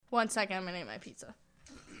1 second, I'm gonna eat my pizza.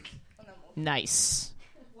 Nice.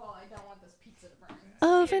 Well, I don't want this pizza to burn.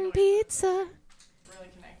 Oven pizza. Really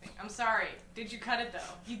connecting. I'm sorry. Did you cut it though?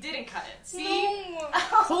 You didn't cut it. See? No.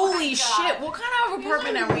 Holy shit! What kind of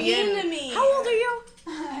apartment are we in? To me. How old are you?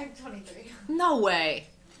 I'm 23. No way.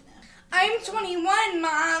 I'm 21,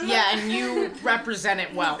 Mom. Yeah, and you represent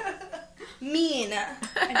it well. Mean.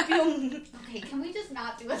 I feel. Okay, can we just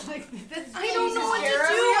not do it like this? I don't know what to do.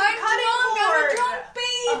 I'm drunk. I'm a drunk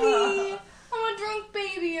baby. I'm a drunk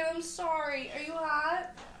baby, and I'm sorry. Are you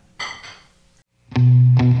hot?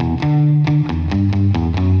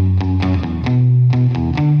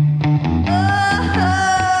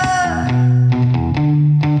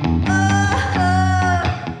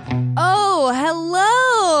 Oh,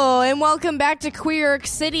 hello, and welcome back to Queer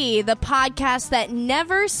City, the podcast that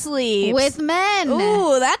never sleeps. With men.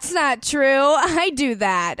 Ooh, that's not true. I do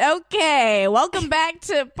that. Okay, welcome back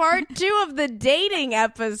to part 2 of the dating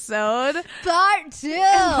episode. Part 2.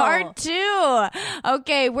 Part 2.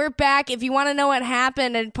 Okay, we're back. If you want to know what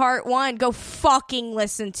happened in part 1, go fucking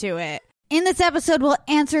listen to it. In this episode, we'll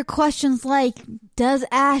answer questions like, does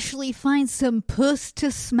Ashley find some puss to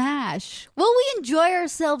smash? Will we enjoy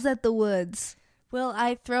ourselves at the woods? Will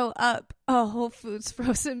I throw up a Whole Foods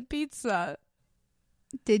frozen pizza?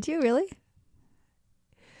 Did you really?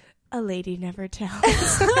 A lady never tells.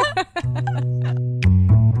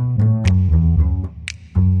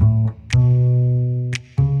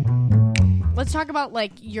 Let's talk about,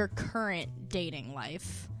 like, your current dating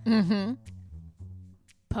life. Mm-hmm.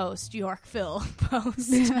 Post Yorkville,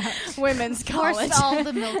 post women's college. Post all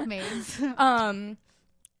the milkmaids.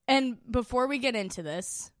 And before we get into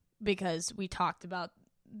this, because we talked about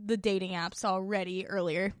the dating apps already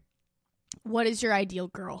earlier, what is your ideal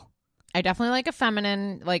girl? I definitely like a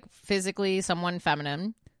feminine, like physically someone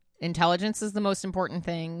feminine. Intelligence is the most important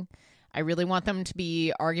thing. I really want them to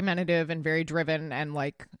be argumentative and very driven and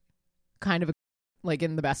like kind of like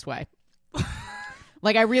in the best way.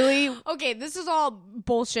 Like I really... Okay, this is all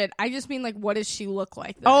bullshit. I just mean like, what does she look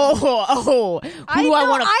like? Then? Who I want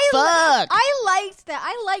to fuck? I liked that.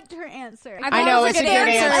 I liked her answer. I know, it's a good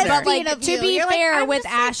answer. But like, to be You're like, fair I'm with just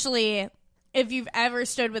like- Ashley, if you've ever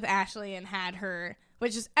stood with Ashley and had her,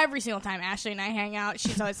 which is every single time Ashley and I hang out,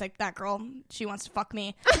 she's always like, that girl, she wants to fuck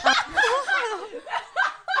me.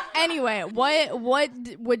 Anyway, what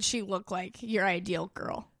would she look like, your ideal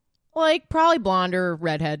girl? Like probably blonde or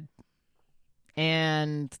redhead.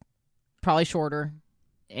 And probably shorter.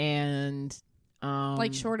 And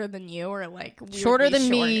Like shorter than you, or like weirdly shorter than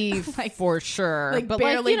short? me Like, for sure. like but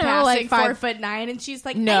barely like, you know, passing like 4'9", and she's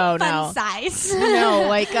like, No, I'm fun no. size. No,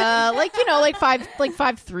 like you know, like 5'3",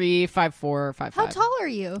 5'4", 5'5". How tall are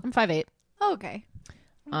you? I'm 5'8". Oh, okay.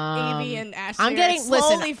 Amy and Ashley I'm getting- are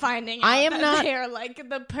slowly listen, finding out I am that not- they're like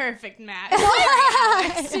the perfect match.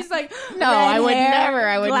 She's like, No, I would red hair, never.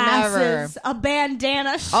 I would glasses, a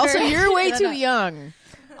bandana shirt. Also, you're way too young.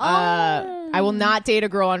 I will not date a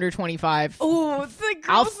girl under 25. Oh, the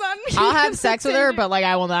girls on I'll have sex with her, Tinder. but like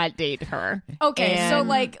I will not date her. Okay, so And-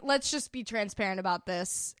 like, let's just be transparent about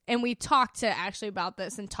this. And we talked to Ashley about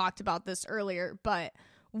this and talked about this earlier, but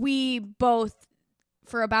we both,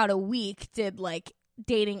 for about a week, did like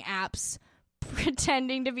dating apps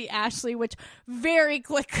pretending to be Ashley, which very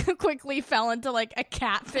quickly fell into like a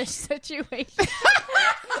catfish situation.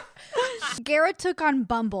 Garrett took on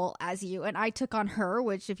Bumble as you, and I took on her,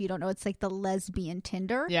 which, if you don't know, it's like the lesbian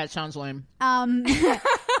Tinder. Yeah, it sounds lame.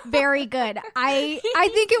 Very good. I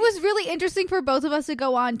think it was really interesting for both of us to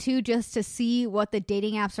go on too, just to see what the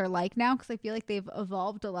dating apps are like now, because I feel like they've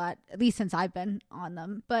evolved a lot, at least since I've been on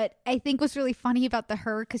them. But I think what's really funny about the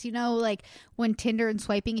her, because you know, like when Tinder and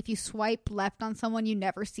swiping, if you swipe left on someone, you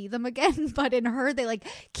never see them again. But in her, they like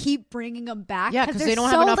keep bringing them back. Yeah, 'cause they there's don't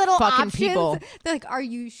so have enough little fucking options. people. They're like, "Are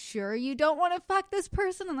you sure you don't want to fuck this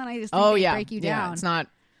person?" And then I just think Oh they yeah, break you yeah. down. It's not.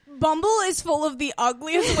 Bumble is full of the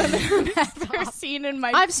ugliest women I've ever seen in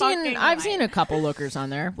my I've fucking life. seen a couple lookers on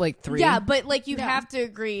there, like 3. Yeah, but like you Yeah. have to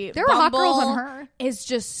agree, There were hot girls Bumble on her. is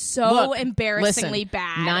just so Look, embarrassingly listen,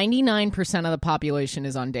 bad. 99% of the population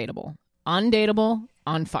is undateable,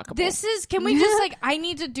 unfuckable. This is, can we just like, I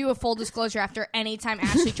need to do a full disclosure after any time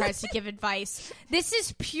Ashley tries to give advice. This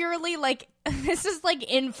is purely like, this is like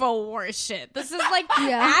InfoWars shit. This is like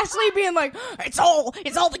Yeah. Ashley being like, it's all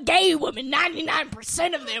the gay women,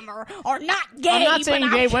 99% of them are not gay. I'm not saying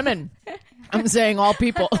but gay women. I'm saying all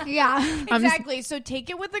people. Yeah. Exactly. So take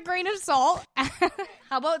it with a grain of salt.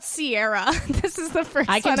 How about Sierra? This is the first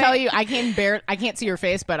I can one tell you, I can't see your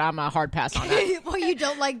face, but I'm a hard pass on that. Well, you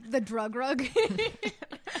don't like the drug rug.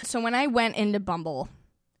 So when I went into Bumble,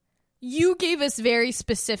 you gave us very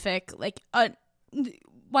specific, like,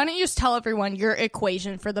 why don't you just tell everyone your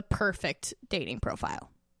equation for the perfect dating profile?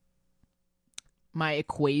 My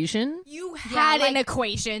equation? You had an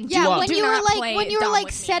equation. Yeah, when Do you were not like play when you dumb were like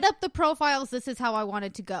with me. set up the profiles, this is how I want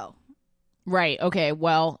it to go. Right. Okay.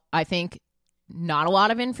 Well, I think not a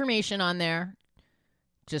lot of information on there.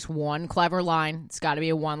 Just one clever line. It's got to be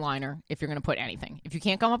a one-liner if you're going to put anything. If you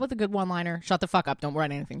can't come up with a good one-liner, shut the fuck up. Don't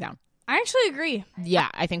write anything down. I actually agree. Yeah,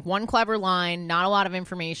 I think one clever line, not a lot of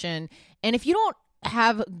information. And if you don't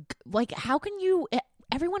have, like, how can you...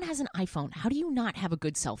 Everyone has an iPhone. How do you not have a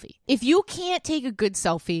good selfie? If you can't take a good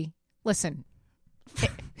selfie, listen,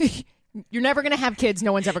 you're never going to have kids.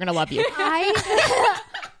 No one's ever going to love you.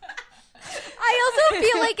 I also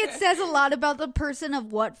feel like it says a lot about the person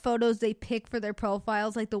of what photos they pick for their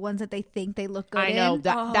profiles, like the ones that they think they look good I know. in.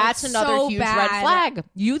 That's it's another so huge bad. red flag.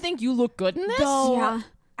 You think you look good in this? Yeah.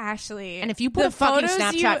 Ashley. And if you put the a fucking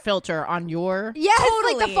photos Snapchat filter on your... Yes,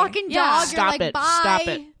 Totally. like the fucking dog. Yeah. You're Stop like, it. bye. Stop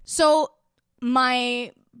it. So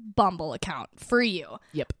my Bumble account for you.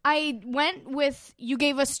 Yep. I went with, you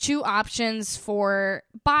gave us 2 options for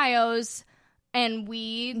bios and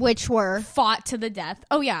we Which were? fought to the death.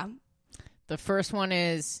 Oh yeah. The first one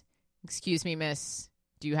is, excuse me, miss,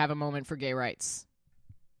 do you have a moment for gay rights?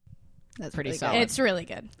 That's Pretty really solid. good. It's really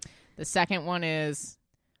good. The second one is,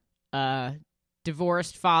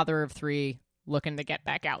 divorced father of 3 looking to get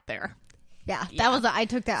back out there. Yeah, that was. I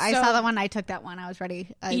took that. I So- saw that one. I took that one. I was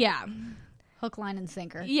ready. Yeah. Hook, line, and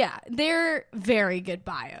sinker. Yeah. They're very good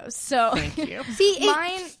bios. So Thank you. See,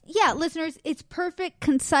 Mine- yeah, listeners, it's perfect,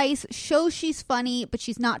 concise, shows she's funny, but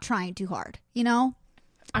she's not trying too hard. You know?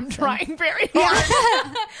 I'm trying very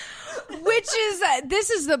hard. which is this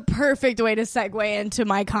is the perfect way to segue into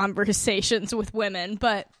my conversations with women,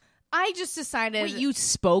 but I just decided Wait, you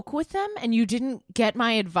spoke with them and you didn't get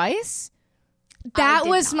my advice? that did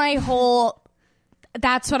was not. my whole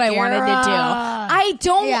that's what I wanted to do. I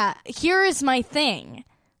don't Yeah. Here is my thing.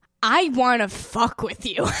 I want to fuck with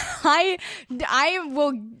you. I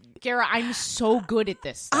will Gara, I'm so good at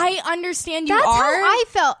this. I understand you That's are. how I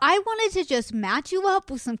felt. I wanted to just match you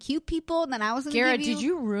up with some cute people, and then I was going to Gara, give you... did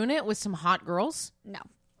you ruin it with some hot girls? No.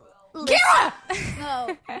 Gara!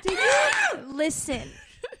 No. Listen,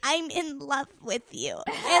 I'm in love with you.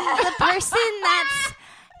 And the person that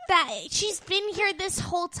she's been here this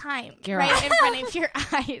whole time, Gara. right in front of your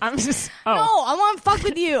eyes. I'm just... No, I want to fuck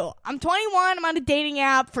with you. I'm 21. I'm on a dating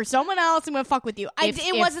app for someone else. I'm going to fuck with you.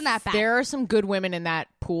 It wasn't that bad. There are some good women in that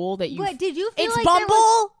pool that you... But did you feel It's like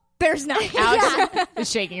Bumble. there was... There's not. Alex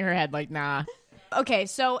is shaking her head like, nah. Okay,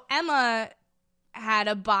 so Emma had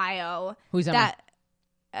a bio. Who's Emma?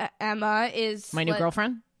 That Emma is My new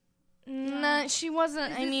girlfriend? No, she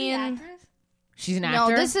wasn't. I mean, She's an no,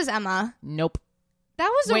 actor? this is Emma. Nope. That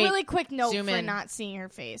was Wait, a really quick note zoom for in. not seeing her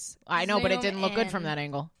face. I know, but it Zoom didn't look good from in. that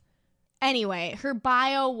angle. Anyway, her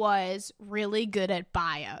bio was really good at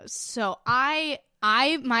bios. So my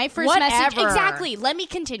first message Whatever. exactly. Let me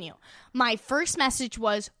continue. My first message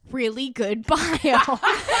was really good bio.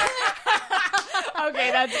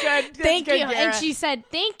 Okay, that's good. Thank you. And she said,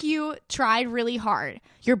 "Thank you. Tried really hard.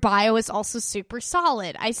 Your bio is also super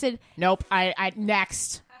solid." I said, Nope. I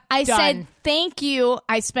next. I Done. said, "Thank you.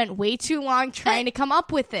 I spent way too long trying to come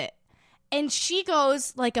up with it." And she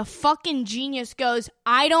goes, like a fucking genius, goes,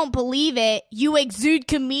 "I don't believe it. You exude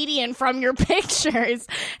comedian from your pictures."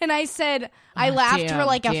 And I said, I laughed for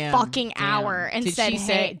like a fucking hour and Did said, she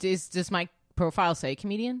 "Hey, say, does my profile say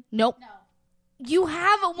comedian? nope. You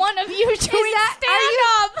have one of you doing stand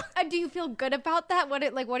up." Do you feel good about that? What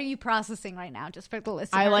are you processing right now, just for the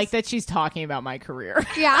listeners? I like that she's talking about my career.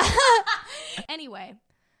 Yeah. Anyway,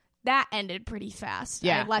 that ended pretty fast.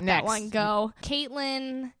 Yeah, I let next. that one go.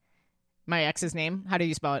 Caitlin, My ex's name? How do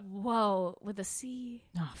you spell it? whoa, with a C.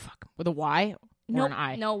 Oh, fuck. With a Y or Nope, an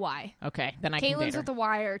I? no Y. Okay, then I can date Caitlin's her. with the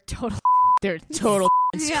Y are total. They're total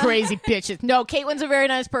crazy bitches. No, Caitlin's a very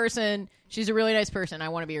nice person. She's a really nice person. I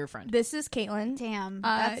want to be her friend. This is Caitlin. Damn.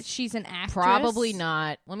 She's an actress. Probably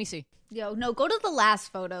not. Let me see. Yo, no, go to the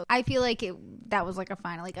last photo. I feel like that was like a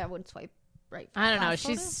final. Like I would swipe right. I don't know. last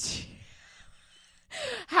photo. She's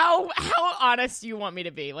how honest do you want me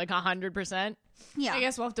to be? Like 100%? Yeah. I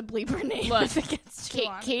guess we'll have to bleep her name Look, if it gets too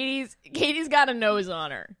long. Katie's got a nose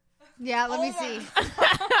on her. Yeah. Let me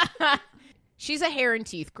see. She's a hair and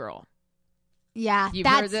teeth girl. Yeah. You've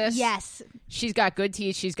that's heard this? yes. She's got good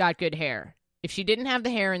teeth. She's got good hair. If she didn't have the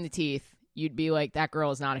hair and the teeth, you'd be like, that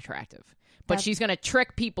girl is not attractive. But she's going to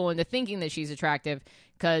trick people into thinking that she's attractive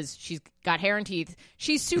because she's got hair and teeth.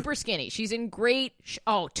 She's super skinny. She's in great...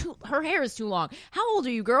 her hair is too long. How old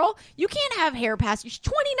are you, girl? You can't have hair past...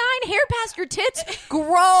 29, hair past your tits?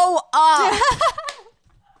 Grow up!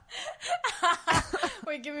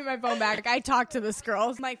 Wait, give me my phone back. I talked to this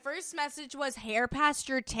girl. My first message was hair past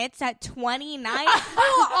your tits at 29. Who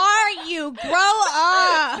are you? Grow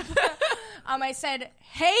up. I said,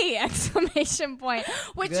 hey, exclamation point,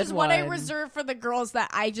 which Good is what I one. reserve for the girls that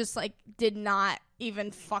I just like did not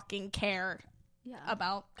even fucking care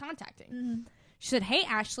about contacting. She said, hey,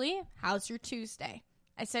 Ashley, how's your Tuesday?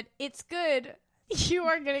 I said, it's good. You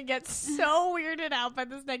are going to get so weirded out by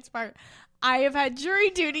this next part. I have had jury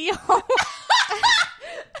duty home.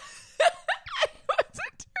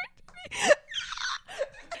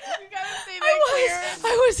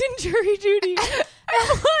 I was in jury duty.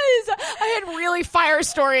 I had really fire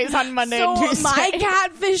stories on Monday and Tuesday. My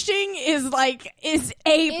catfishing is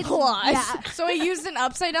A plus. yeah. So I used an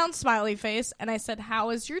upside down smiley face and I said, how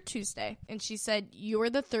was your Tuesday? And she said, you are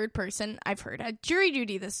the third person I've heard had jury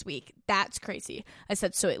duty this week. That's crazy. I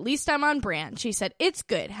said, so at least I'm on brand. She said, it's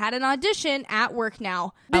good. Had an audition at work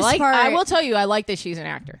now. I will tell you, I like that she's an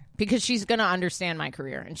actor because she's going to understand my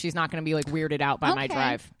career and she's not going to be like weirded out by my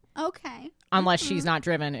drive. Okay. Unless she's not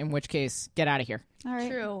driven, in which case, get out of here. All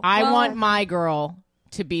right. True. I want my girl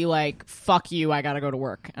to be like, fuck you, I gotta go to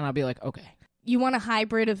work. And I'll be like, okay. You want a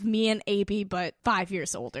hybrid of me and AB, but 5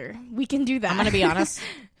 years older. We can do that. I'm gonna be honest.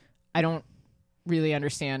 I don't really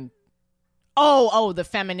understand. Oh, the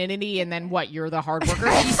femininity, and then what? You're the hard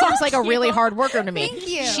worker. She seems like a really hard worker to me. Thank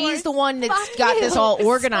you. She's the one that's Fuck got you. this all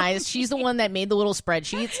organized. She's the one that made the little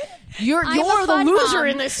spreadsheets. You're I'm a the fun loser mom.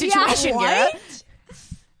 in this Yeah, situation, what? Garrett.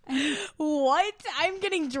 What? I'm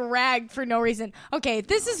getting dragged for no reason. Okay,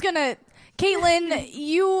 this is gonna...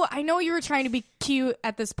 Caitlin, I know you were trying to be cute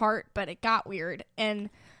at this part, but it got weird. And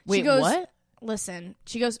she Wait, goes, what? Listen,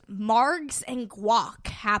 she goes, Margs and guac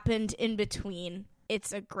happened in between.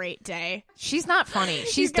 It's a great day. She's not funny.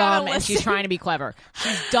 She's gotta dumb and she's listen. trying to be clever.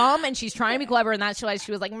 She's dumb and she's trying to be clever, and that's why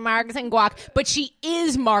she was like Margs and guac. But she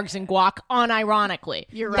is Margs and guac unironically.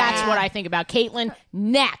 You're right. That's what I think about Caitlin.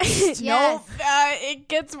 Next. Yes. No, it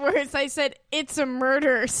gets worse. I said, it's a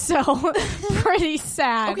murder, so pretty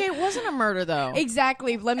sad. Okay, it wasn't a murder though.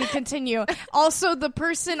 Exactly. Let me continue. Also, the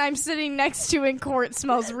person I'm sitting next to in court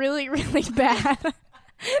smells really, really bad.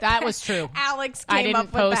 That was true. Alex came I didn't up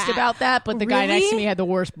with post that. about that, but the guy Really? next to me had the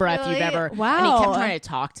worst breath you've Really? ever. Wow. And he kept trying to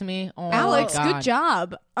talk to me. Oh, Alex, my God. good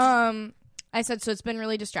job. I said, so it's been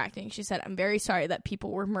really distracting. She said, I'm very sorry that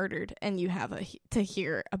people were murdered and you have to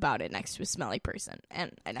hear about it next to a smelly person.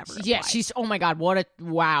 And I never replied. Yeah, she's. Oh my God! What a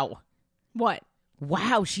wow. What?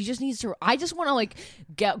 Wow, she just needs to. I just want to like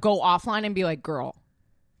go offline and be like, girl,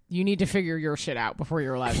 you need to figure your shit out before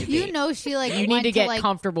you're allowed to date. You know she like You went need to get like,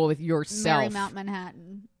 comfortable with yourself. Marymount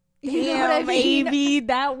Manhattan. You know what I Damn, mean? baby,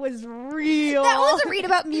 that was real. That was a read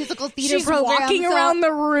about musical theater She's program. walking so- around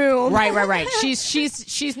the room. Right.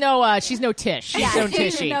 She's no Tish. She's Yeah, no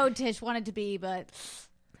Tishy. no Tish wanted to be, but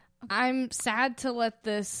I'm sad to let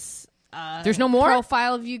this There's no more.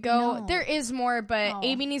 profile of you go. No. There is more, but Oh.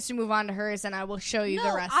 Amy needs to move on to hers, and I will show you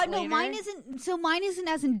the rest no, later. mine isn't. So mine isn't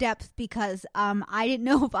as in depth because I didn't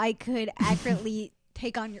know if I could accurately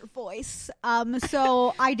take on your voice.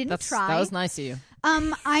 So I didn't try. That was nice of you.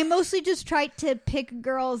 I mostly just tried to pick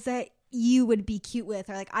girls that you would be cute with,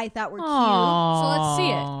 or like I thought were cute. So let's see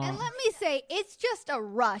it. And let me say, it's just a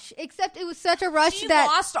rush. Except it was such a rush She that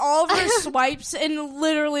lost all of her swipes in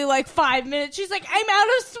literally like 5 minutes. She's like, I'm out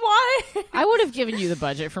of swipe. I would have given you the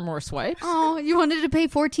budget for more swipes. oh, you wanted to pay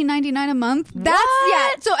 $14.99 a month? That's yeah.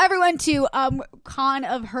 So everyone too. Con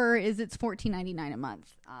of her is it's $14.99 a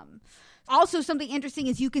month. Also, something interesting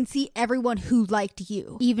is you can see everyone who liked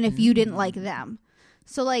you, even if you didn't like them.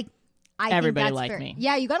 So like, I Everybody think that's liked fair. me.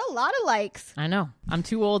 Yeah, you got a lot of likes. I know. I'm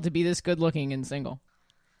too old to be this good looking and single.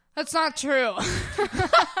 That's not true.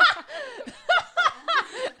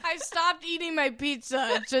 I stopped eating my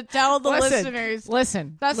pizza to tell the listeners.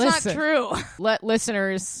 Listen. That's listen. not true.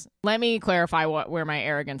 Listeners, let me clarify where my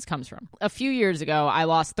arrogance comes from. A few years ago, I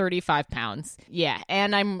lost 35 pounds. Yeah,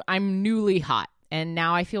 and I'm newly hot, and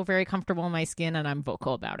now I feel very comfortable in my skin, and I'm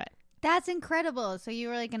vocal about it. That's incredible. So you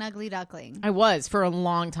were like an ugly duckling. I was for a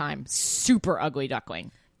long time, super ugly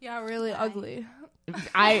duckling. Yeah, really ugly.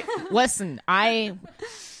 Listen. I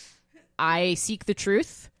seek the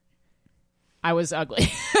truth. I was ugly.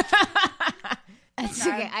 It's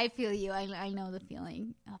okay. I feel you. I know the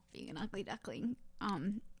feeling of being an ugly duckling.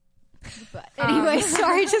 But anyway,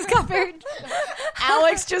 sorry, just got very.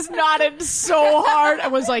 Alex just nodded so hard. I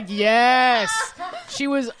was like, yes, she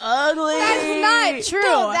was ugly. That's not true.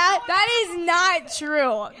 No, that is not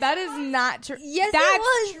true. That is not true. Yes, That's it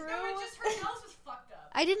was. true. Just her nose was fucked up.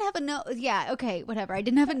 I didn't have a nose. Yeah, okay, whatever. I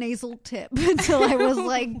didn't have a nasal tip until I was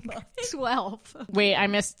like 12. Wait, I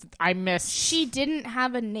missed. She didn't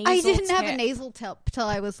have a nasal I didn't have a tip. nasal tip till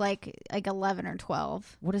I was like 11 or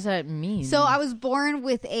 12. What does that mean? So I was born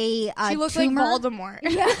with a She looks tumor. like Voldemort.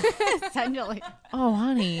 Yeah, essentially. Oh,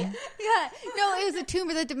 honey. Yeah, no, it was a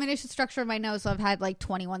tumor that diminished the structure of my nose, so I've had like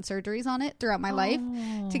 21 surgeries on it throughout my life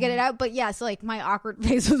to get it out. But yeah, so like my awkward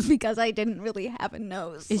face was because I didn't really have a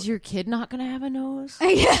nose. Is your kid not going to have a nose?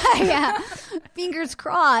 yeah. Fingers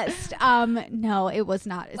crossed. No, it was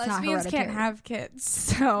not. It's not Lesbians hereditary. can't have kids,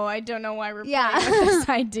 so I don't know why we're Yeah. playing with this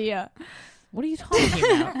idea. What are you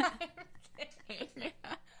talking about?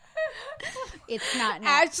 It's not.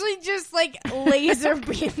 Ashley just like laser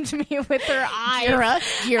beamed me with her eyes. Kira,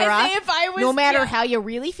 As if I was, no matter yeah. how you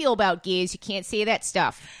really feel about gays, you can't say that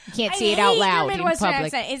stuff. You can't I say it out hate loud your in Midwestern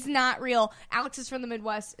public. accent. It's not real. Alex is from the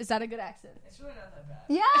Midwest. Is that a good accent? It's really not that bad.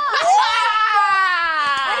 Yeah.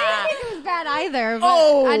 Ah! I didn't think it was bad either. But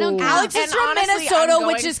Oh. I don't. Alex is And from honestly, Minnesota, I'm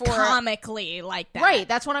which going is for- comically like that. Right,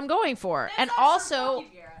 that's what I'm going for. And also,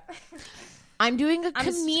 I'm doing a I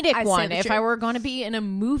comedic say one. the If truth. I were going to be in a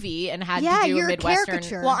movie and had Yeah, to do you're a a Midwestern...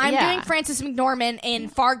 caricature. Well, I'm Yeah. doing Frances McDormand in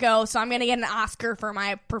Fargo, so I'm going to get an Oscar for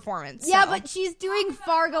my performance. Yeah, so. but she's doing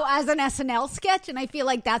Fargo as an SNL sketch, and I feel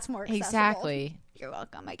like that's more accessible. Exactly. You're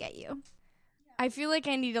welcome. I get you. I feel like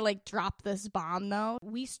I need to like drop this bomb though.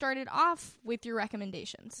 We started off with your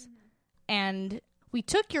recommendations, and we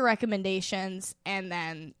took your recommendations and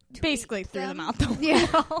then basically threw them out the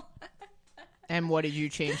window. And what did you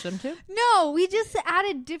change them to? No, we just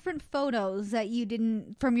added different photos that you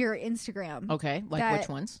didn't from your Instagram. Okay, like That- which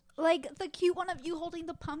ones? Like the cute one of you holding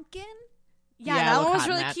the pumpkin. Yeah, Yeah, I that look one was hot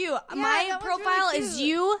in really that. cute. Yeah, My that one's profile really is cute.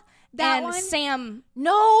 you That and one? Sam.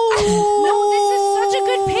 No! No, this is such a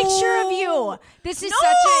good picture of you. This is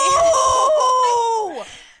such a...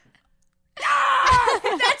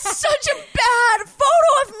 That's such a bad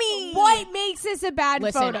photo of me! What makes this a bad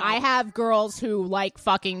Listen, photo? I have girls who like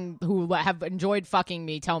fucking, who have enjoyed fucking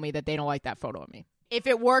me tell me that they don't like that photo of me. If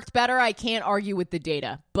it worked better, I can't argue with the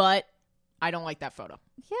data, but I don't like that photo.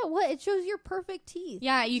 Yeah, what? It shows your perfect teeth.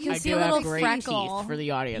 Yeah, you can I see do a little have great freckle. teeth for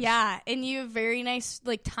the audience. Yeah, and you have very nice,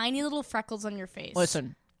 like, tiny little freckles on your face.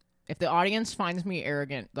 Listen, if the audience finds me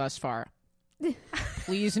arrogant thus far,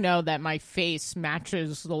 please know that my face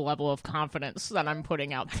matches the level of confidence that I'm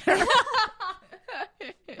putting out there.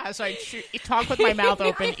 As I talk with my mouth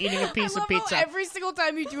open, eating a piece I of love how pizza. every single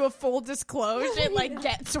time you do a full disclosure, it, like,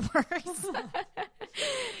 gets worse.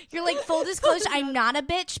 You're like, full disclosure, I'm not a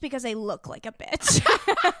bitch because I look like a bitch.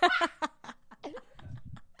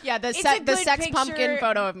 Yeah, the It's a good sex picture. pumpkin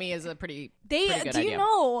photo of me is a pretty good Do idea. you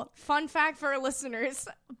know, fun fact for our listeners,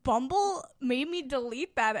 Bumble made me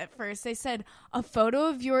delete that at first. They said, a photo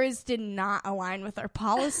of yours did not align with our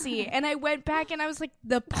policy. And I went back and I was like,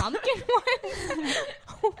 the pumpkin one?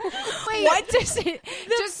 Wait, what does it...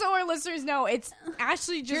 Just so our listeners know, it's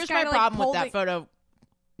actually just Here's my kind of like problem with that holding-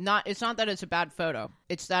 photo. It's not that it's a bad photo.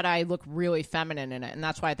 It's that I look really feminine in it, and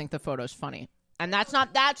that's why I think the photo's funny. And that's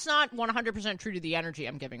not 100% true to the energy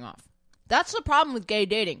I'm giving off. That's the problem with gay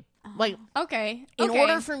dating. Like, Okay. in okay.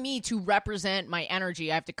 order for me to represent my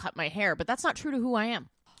energy, I have to cut my hair, but that's not true to who I am.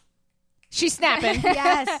 She's snapping.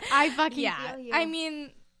 Yes, I fucking Yeah. feel you. I mean,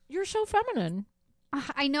 You're so feminine.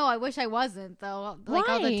 I know. I wish I wasn't though. Like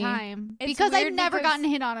all the Why? time, It's because I've weird never because- gotten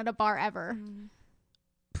hit on at a bar ever.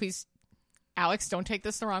 Please, Alex, don't take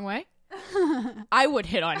this the wrong way. I would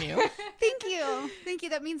hit on you. Thank you.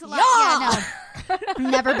 That means a lot. Yeah. Yeah, no,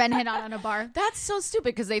 never been hit on at a bar. That's so stupid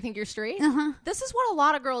because they think you're straight. Uh-huh. This is what a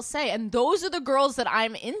lot of girls say, and those are the girls that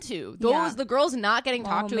I'm into. Those Yeah. the girls not getting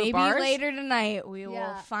well, talked to maybe at bars. later tonight we will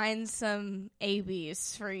Yeah. find some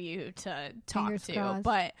ABs for you to talk Fingers to. crossed.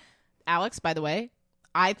 But Alex, by the way,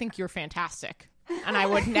 I think you're fantastic, and I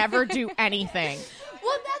would never do anything.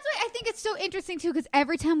 Well, that's why I think it's so interesting too, because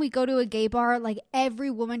every time we go to a gay bar, like every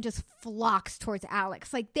woman just flocks towards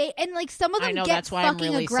Alex. Like some of them I know get that's why I'm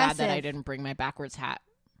fucking really aggressive. sad that I didn't bring my backwards hat.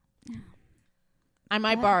 I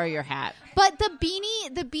might borrow your hat. But the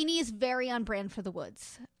beanie is very on brand for the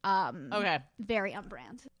Woods. Okay. Very on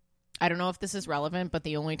brand. I don't know if this is relevant, but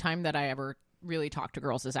the only time that I ever really talk to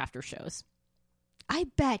girls is after shows. I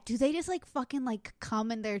bet. Do they just like fucking like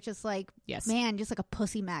come and they're just like, Yes. man, just like a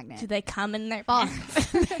pussy magnet? do they come in there? Fuck.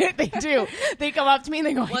 They do. They come up to me and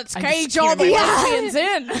they go, Let's I cage just all the cured lesbians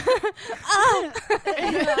in.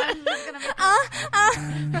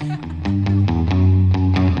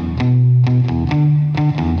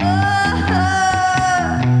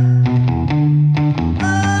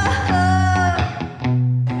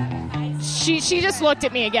 She just looked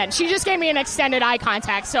at me again. She just gave me an extended eye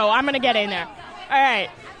contact, so I'm going to get in there. All right.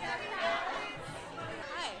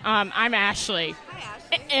 I'm Ashley. Hi,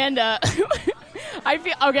 Ashley. And I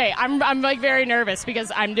feel okay. I'm like very nervous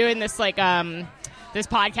because I'm doing this like this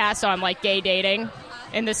podcast on like gay dating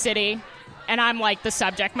in the city, and I'm like the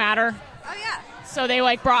subject matter. Oh, yeah. So they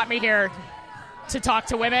like brought me here to talk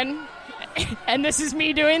to women, and this is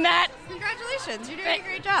me doing that. Congratulations. You're doing a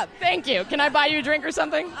great job. Thank you. Can I buy you a drink or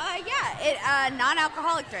something? Yeah.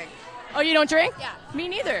 Non-alcoholic drink. Oh, you don't drink? Yeah. Me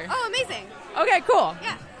neither. Oh, amazing. Okay, cool.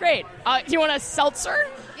 Yeah. Great. Do you want a seltzer?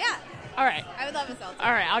 Yeah. All right. I would love a seltzer.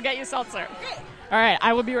 All right, I'll get you seltzer. Great. All right,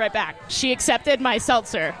 I will be right back. She accepted my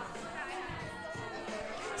seltzer.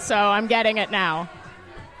 So I'm getting it now.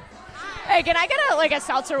 Hey, can I get a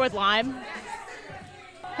seltzer with lime?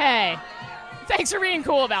 Hey, thanks for being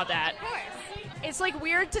cool about that. Of course. It's like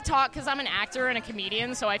weird to talk because I'm an actor and a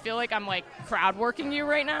comedian, so I feel like I'm like crowd working you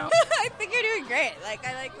right now. I think you're doing great. Like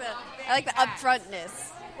I like the upfrontness.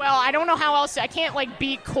 Well, I don't know how else I can't like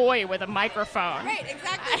be coy with a microphone. Right,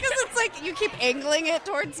 exactly. Because it's like you keep angling it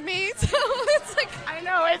towards me, so it's like I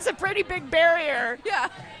know it's a pretty big barrier. yeah.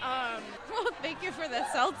 Well, thank you for the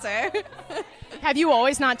seltzer. Have you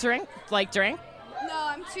always not drink? No,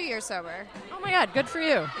 I'm 2 years sober. Oh my God, good for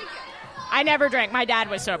you. I never drank. My dad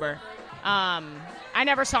was sober. I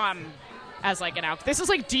never saw him as like an alcoholic. This is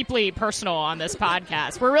like deeply personal on this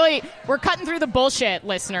podcast. We're cutting through the bullshit,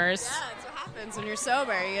 listeners. Yeah, that's what happens when you're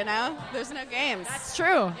sober. You know, there's no games. That's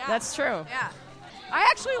true. Yeah. That's true. Yeah. I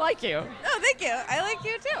actually like you. Oh, thank you. I like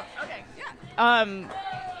you too. Okay. Yeah.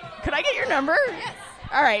 Could I get your number? Yes.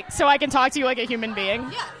 All right, so I can talk to you like a human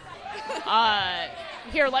being. Yeah.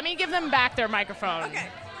 Here, let me give them back their microphone. Okay.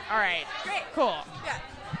 All right. Great. Cool. Yeah.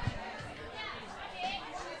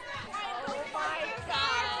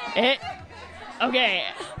 Okay.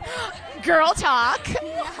 Girl talk.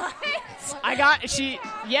 She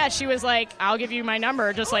was like, I'll give you my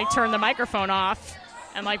number, just like turn the microphone off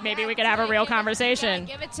and like maybe we could have a real conversation.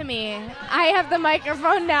 Give it to me. I have the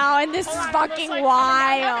microphone now, and this is fucking I'm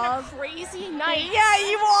wild. having a crazy night. Yeah,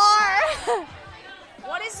 you are.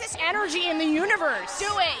 What is this energy in the universe? Do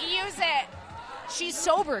it. Use it. She's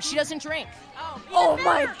sober. She doesn't drink. Oh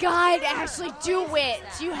my God, Ashley, do it.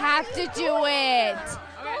 You have to do it.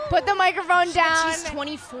 Put the microphone down. She's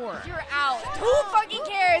 24. You're out. Who fucking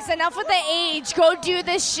cares? Enough with the age. Go do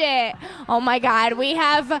this shit. Oh my God, we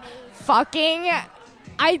have fucking.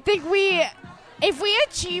 I think if we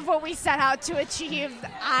achieve what we set out to achieve,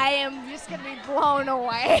 I am just gonna be blown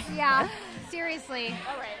away. Yeah, seriously.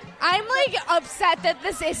 I'm like upset that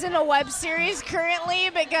this isn't a web series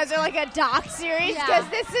currently because, or like a doc series, because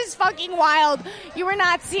this is fucking wild. You were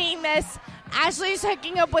not seeing this. Ashley's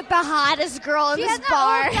hooking up with the hottest girl in She this hasn't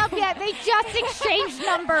bar. hooked up yet. They just exchanged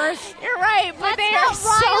numbers. You're right, but Let's they not are so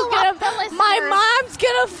rile gonna. up the listeners. My mom's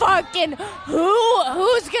gonna fucking.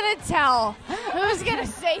 Who's gonna tell? Who's gonna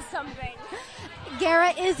say something?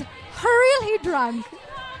 Gara is really drunk.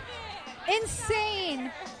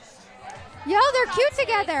 Insane. Yo, they're cute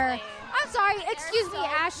together. I'm sorry. Excuse me, so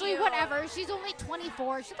Ashley. cute. Whatever. She's only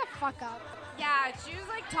 24. Shut the fuck up. Yeah, she was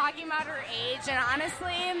like talking about her age, and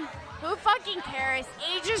honestly, who fucking cares?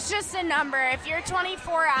 Age is just a number. If you're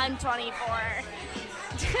 24, I'm 24.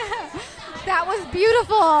 That was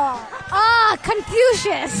beautiful. Ah,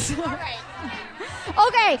 Confucius. All right.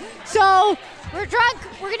 Okay, so we're drunk.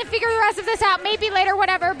 We're gonna figure the rest of this out. Maybe later,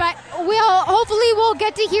 whatever. But we'll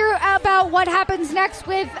get to hear about what happens next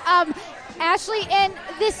with Ashley and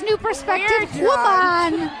this new perspective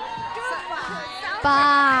woman.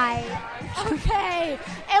 Bye. Okay,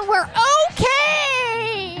 and we're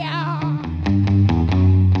okay.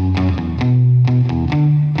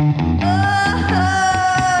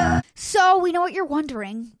 So we know what you're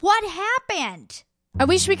wondering. What happened? I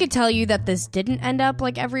wish we could tell you that this didn't end up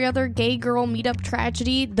like every other gay girl meetup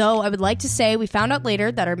tragedy, though I would like to say we found out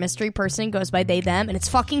later that our mystery person goes by they, them, and it's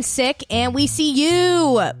fucking sick, and we see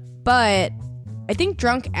you. But I think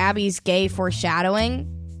drunk Abby's gay foreshadowing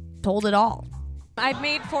told it all. I've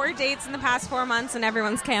made 4 dates in the past 4 months and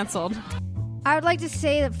everyone's canceled. I would like to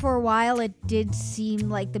say that for a while it did seem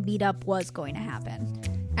like the meetup was going to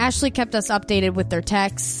happen. Ashley kept us updated with their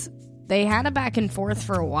texts. They had a back and forth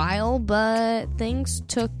for a while, but things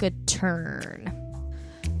took a turn.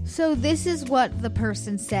 So this is what the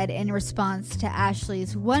person said in response to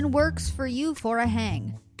Ashley's "When works for you for a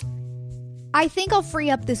hang?" I think I'll free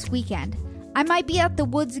up this weekend. I might be at the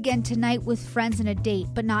woods again tonight with friends and a date,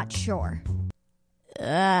 but not sure.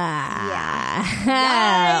 Yeah.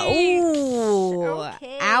 Ooh.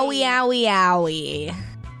 Okay. Owie, owie, owie.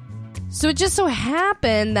 So it just so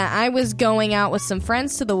happened that I was going out with some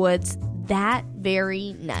friends to the woods that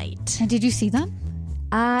very night. And did you see them?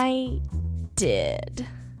 I did.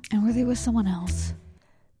 And were they with someone else?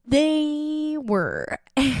 They were.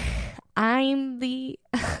 I'm the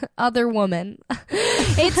other woman.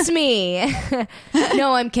 It's me.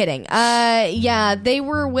 No, I'm kidding. Yeah, they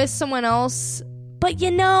were with someone else, but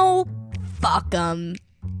fuck them.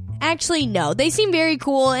 Actually, no. They seem very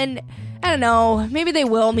cool, and I don't know, maybe they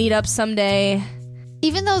will meet up someday.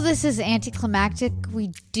 Even though this is anticlimactic,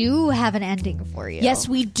 we do have an ending for you. Yes,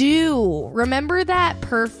 we do. Remember that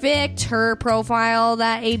perfect her profile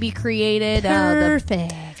that AB created?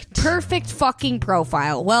 Perfect fucking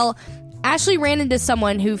profile. Well, Ashley ran into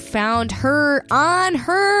someone who found her on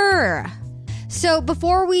her. So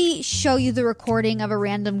before we show you the recording of a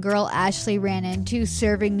random girl Ashley ran into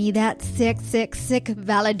serving me that sick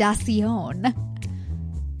validacion,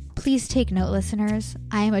 please take note, listeners.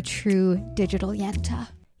 I am a true digital yenta.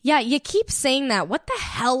 Yeah, you keep saying that. What the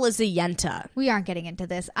hell is a yenta? We aren't getting into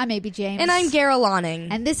this. I'm AB James. And I'm Gara Lonning.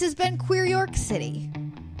 And this has been Queer York City.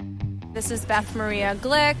 This is Beth Maria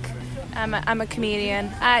Glick. I'm a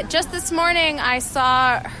comedian. Just this morning, I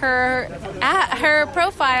saw her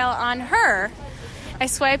profile on her. I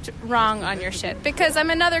swiped wrong on your shit because I'm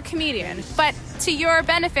another comedian. But to your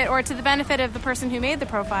benefit, or to the benefit of the person who made the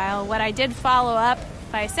profile, what I did follow up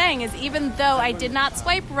by saying is, even though I did not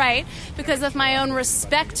swipe right because of my own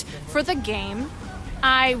respect for the game,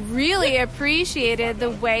 I really appreciated the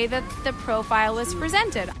way that the profile was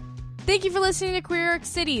presented. Thank you for listening to Queer York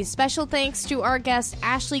City. Special thanks to our guest,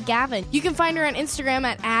 Ashley Gavin. You can find her on Instagram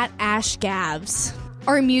at @AshGavs.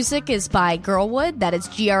 Our music is by Girlwood, that is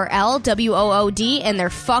GRLWOOD, and they're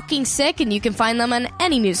fucking sick, and you can find them on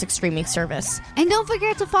any music streaming service. And don't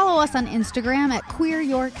forget to follow us on Instagram at Queer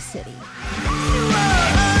York City.